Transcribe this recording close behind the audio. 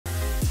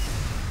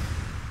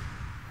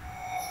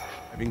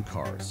self-driving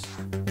cars.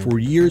 For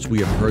years, we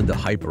have heard the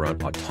hype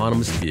around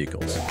autonomous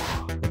vehicles.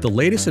 But the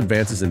latest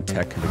advances in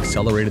tech have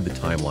accelerated the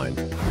timeline,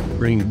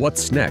 bringing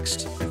what's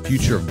next, the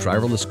future of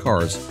driverless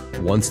cars,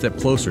 one step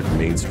closer to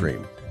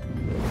mainstream.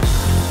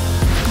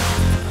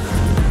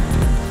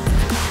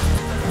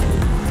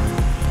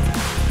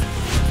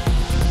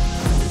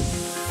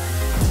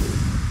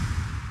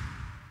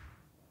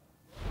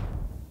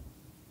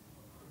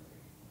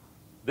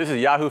 This is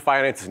Yahoo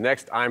Finance's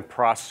Next. I'm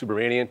Pras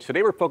Subramanian.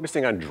 Today we're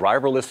focusing on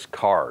driverless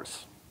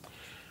cars.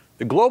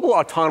 The global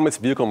autonomous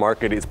vehicle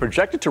market is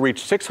projected to reach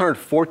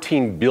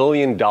 $614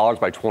 billion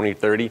by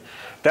 2030.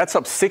 That's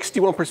up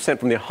 61%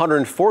 from the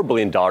 $104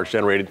 billion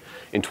generated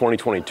in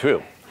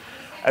 2022.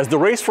 As the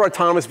race for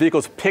autonomous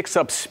vehicles picks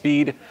up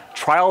speed,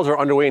 trials are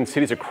underway in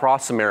cities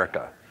across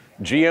America.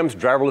 GM's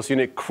driverless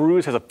unit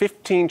Cruise has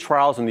 15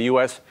 trials in the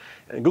US,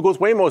 and Google's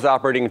Waymo is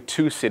operating in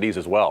 2 cities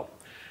as well.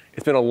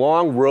 It's been a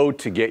long road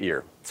to get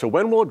here. So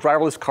when will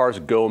driverless cars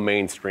go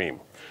mainstream?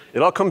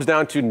 It all comes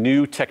down to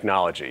new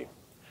technology.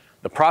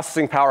 The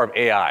processing power of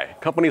AI,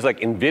 companies like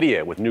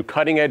Nvidia with new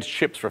cutting-edge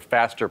chips for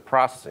faster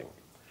processing.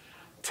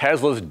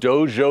 Tesla's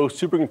Dojo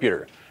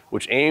supercomputer,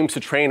 which aims to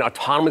train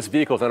autonomous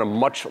vehicles on a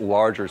much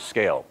larger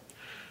scale.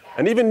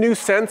 And even new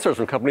sensors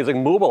from companies like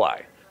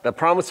Mobileye that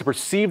promise to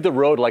perceive the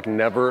road like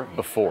never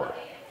before.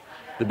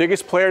 The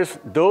biggest players,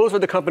 those are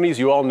the companies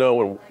you all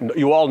know.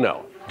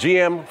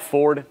 GM,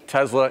 Ford,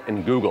 Tesla,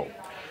 and Google.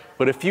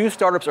 But a few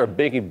startups are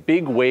making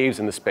big waves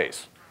in the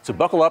space. So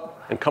buckle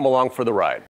up and come along for the ride.